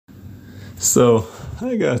So,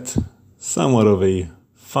 I got somewhat of a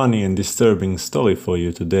funny and disturbing story for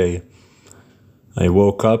you today. I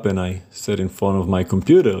woke up and I sat in front of my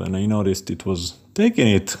computer and I noticed it was taking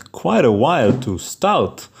it quite a while to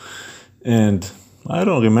start. And I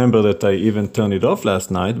don't remember that I even turned it off last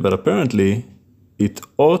night, but apparently it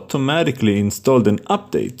automatically installed an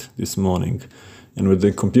update this morning. And when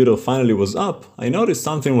the computer finally was up, I noticed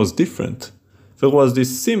something was different. There was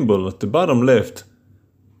this symbol at the bottom left,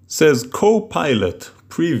 says Copilot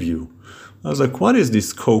Preview. I was like, what is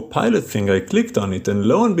this Copilot thing? I clicked on it and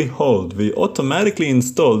lo and behold, they automatically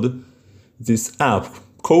installed this app,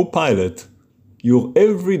 Copilot, your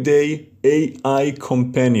everyday AI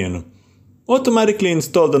companion. Automatically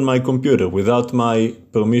installed on my computer without my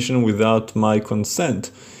permission, without my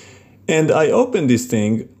consent. And I opened this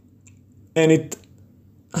thing and it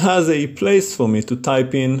has a place for me to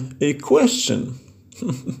type in a question.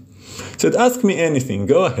 It said, ask me anything,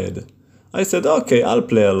 go ahead. I said, okay, I'll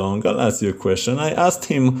play along, I'll ask you a question. I asked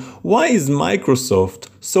him, why is Microsoft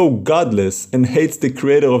so godless and hates the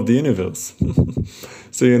creator of the universe?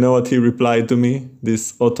 So you know what he replied to me,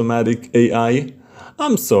 this automatic AI?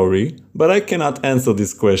 I'm sorry, but I cannot answer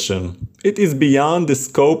this question. It is beyond the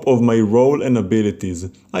scope of my role and abilities.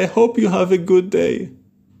 I hope you have a good day.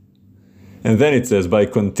 And then it says, by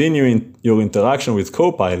continuing your interaction with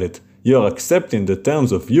Copilot, you are accepting the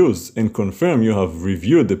terms of use and confirm you have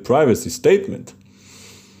reviewed the privacy statement.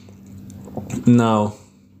 Now,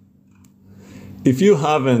 if you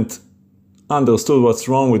haven't understood what's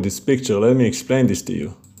wrong with this picture, let me explain this to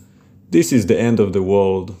you. This is the end of the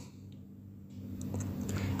world.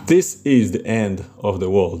 This is the end of the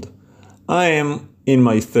world. I am in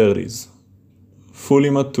my 30s, fully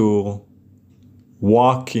mature,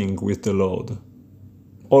 walking with the Lord,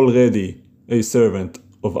 already a servant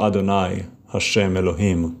of Adonai, Hashem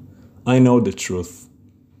Elohim. I know the truth.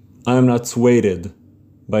 I am not swayed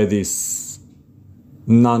by this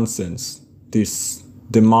nonsense, this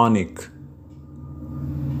demonic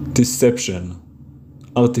deception,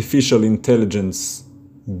 artificial intelligence,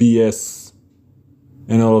 BS,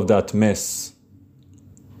 and all of that mess.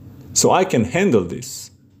 So I can handle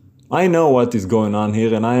this. I know what is going on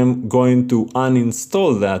here and I am going to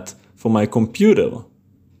uninstall that for my computer.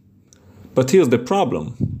 But here's the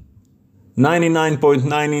problem.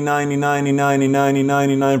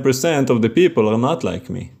 99.999999% of the people are not like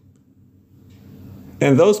me.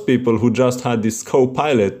 And those people who just had this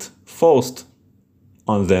Copilot forced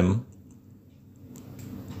on them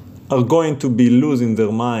are going to be losing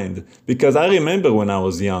their mind. Because I remember when I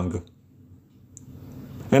was young.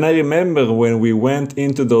 And I remember when we went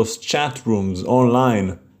into those chat rooms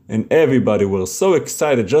online and everybody was so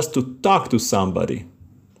excited just to talk to somebody.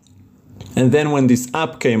 And then when this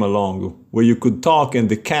app came along, where you could talk and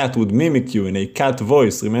the cat would mimic you in a cat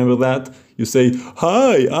voice, remember that? You say,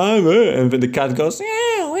 hi, I'm her, and then the cat goes,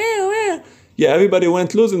 meow, meow, meow. Yeah, everybody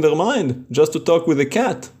went losing their mind just to talk with the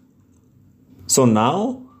cat. So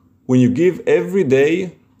now, when you give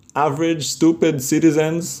everyday, average, stupid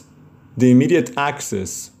citizens the immediate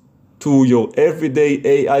access to your everyday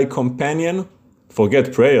AI companion,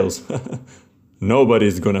 forget prayers.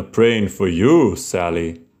 Nobody's gonna pray for you,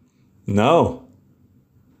 Sally. No.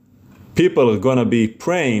 People are gonna be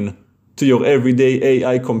praying to your everyday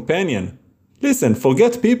AI companion. Listen,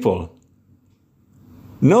 forget people.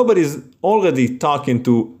 Nobody's already talking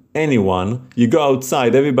to anyone. You go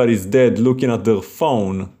outside, everybody's dead looking at their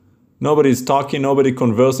phone. Nobody's talking, nobody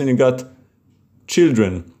conversing. You got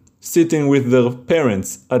children sitting with their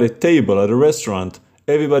parents at a table at a restaurant.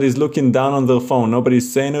 Everybody's looking down on their phone.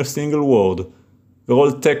 Nobody's saying a single word. They're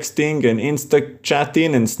all texting and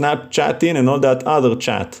Insta-chatting and Snapchatting and all that other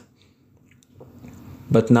chat.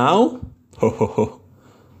 But now,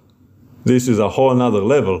 this is a whole nother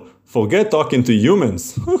level. Forget talking to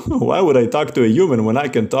humans. Why would I talk to a human when I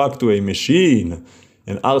can talk to a machine?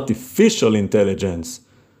 An artificial intelligence.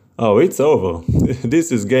 Oh, it's over.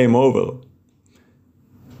 This is game over.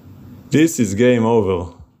 This is game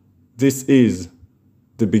over. This is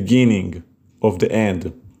the beginning of the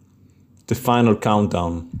end. The final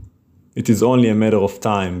countdown. It is only a matter of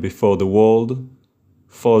time before the world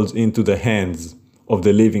falls into the hands of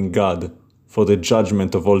the living God for the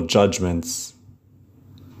judgment of all judgments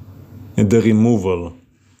and the removal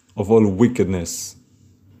of all wickedness,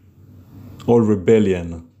 all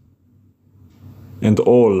rebellion, and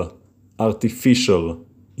all artificial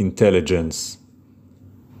intelligence.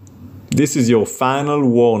 This is your final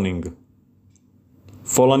warning.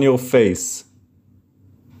 Fall on your face.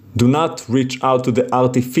 Do not reach out to the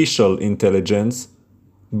artificial intelligence,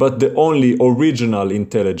 but the only original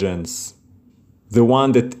intelligence. The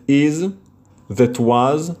one that is, that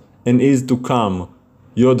was, and is to come,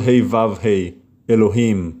 Yod Hei Vav Hei,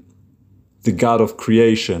 Elohim, the God of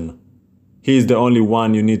creation. He is the only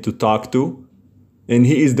one you need to talk to, and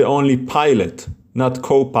He is the only pilot, not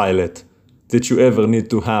co-pilot, that you ever need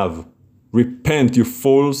to have. Repent, you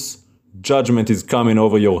fools! Judgment is coming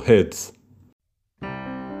over your heads.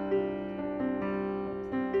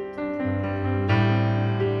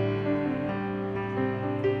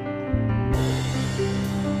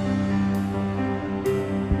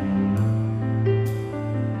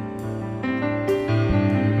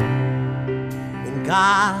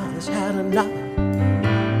 God has had enough.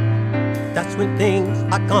 That's when things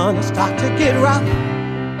are gonna start to get rough.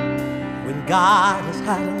 When God has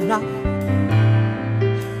had enough,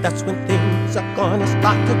 that's when things are gonna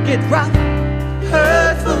start to get rough.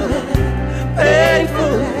 Hurtful and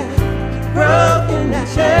painful and broken and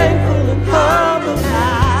shameful and humble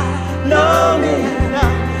and lonely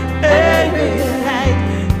and angry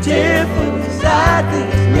and tearful and sadly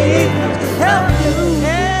needless to help you.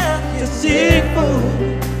 Deceitful,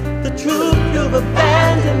 the truth you've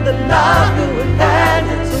abandoned, the love you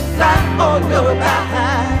abandoned, so flat on your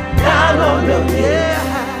back, down on your knees,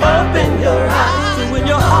 open your eyes, and in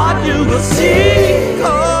your heart you will see,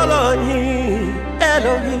 call on Him,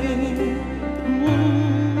 Elohim.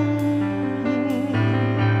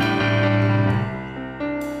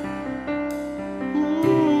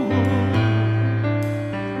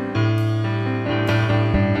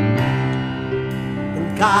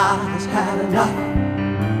 God has had enough.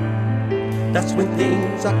 That's when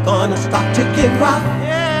things are gonna start to get rough.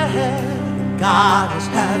 Yeah. God has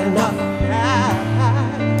had enough.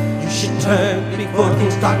 You should turn before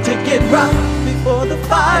things start to get rough. Before the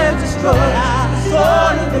fire destroys the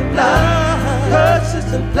sword and the blood,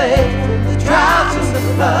 curses and plagues, the droughts and the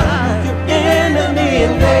flood. Your enemy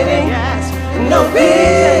invading, and no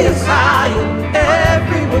peace is crying.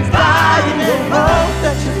 Everyone's dying and hope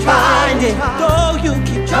that you're trying it. Though you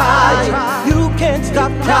keep trying, you can't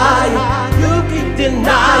stop trying. You keep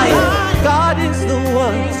denying. God is the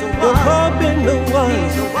one, your hope in the one,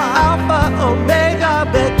 Alpha, Omega,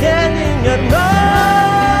 beginning and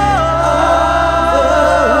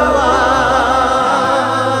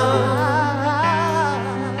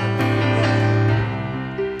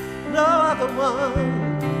no other one,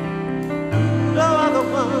 no other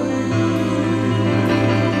one.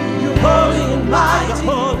 Holy and mighty,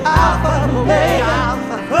 Alpha and Omega,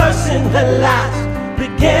 first and the last,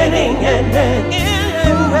 beginning and end.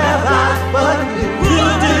 Who have I but you? You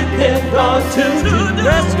depend on to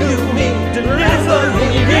rescue me, deliver me,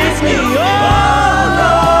 reach me. Oh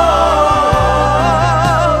Lord,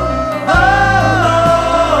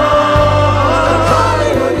 I'm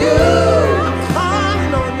calling on you.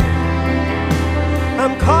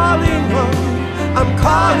 I'm calling on you. I'm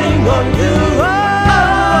calling on you.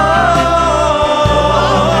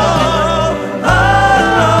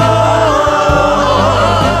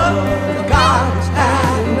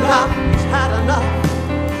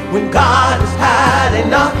 When God has had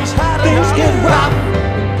enough, things get rough.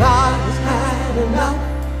 When God has had enough,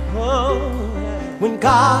 when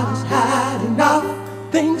God has had enough,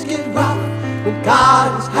 things get rough. When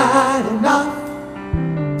God has had enough,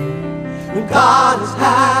 when God has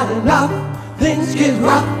had enough, things get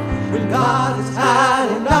rough. When God has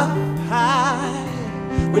had enough,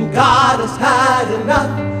 when God has had enough,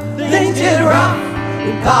 things get rough.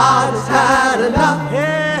 When God has had enough,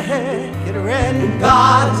 get ready. When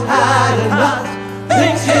God has had enough,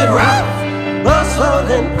 things get rough. Boastful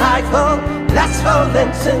and prideful, lustful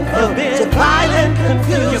and sinful, so violent,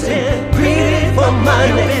 confusing, greedy for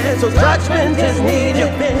money. So judgment is needed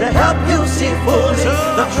to help you see fully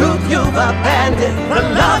the truth you've abandoned, the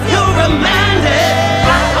love you remanded.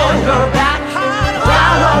 Flat on your back,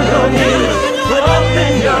 down on your knees,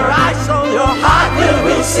 open your eyes so your heart will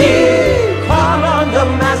receive. Call on the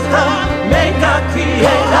Master, Maker,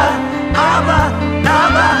 Creator, Abba,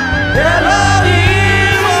 Elohim.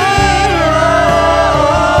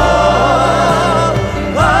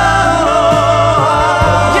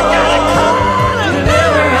 You gotta come and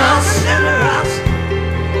deliver us.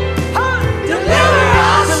 Deliver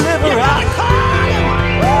us. You gotta call him.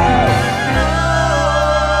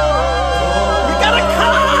 You gotta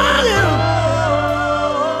call him.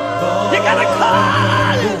 You gotta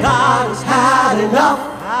call him. God has had enough.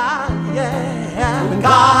 When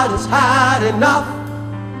God has had enough,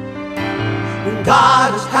 when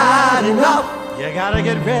God has had enough, you gotta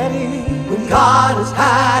get ready. When God has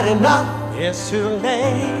had enough, it's too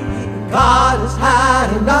late. When God has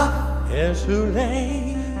had enough, it's too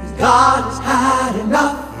late. When God has had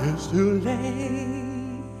enough, it's too late.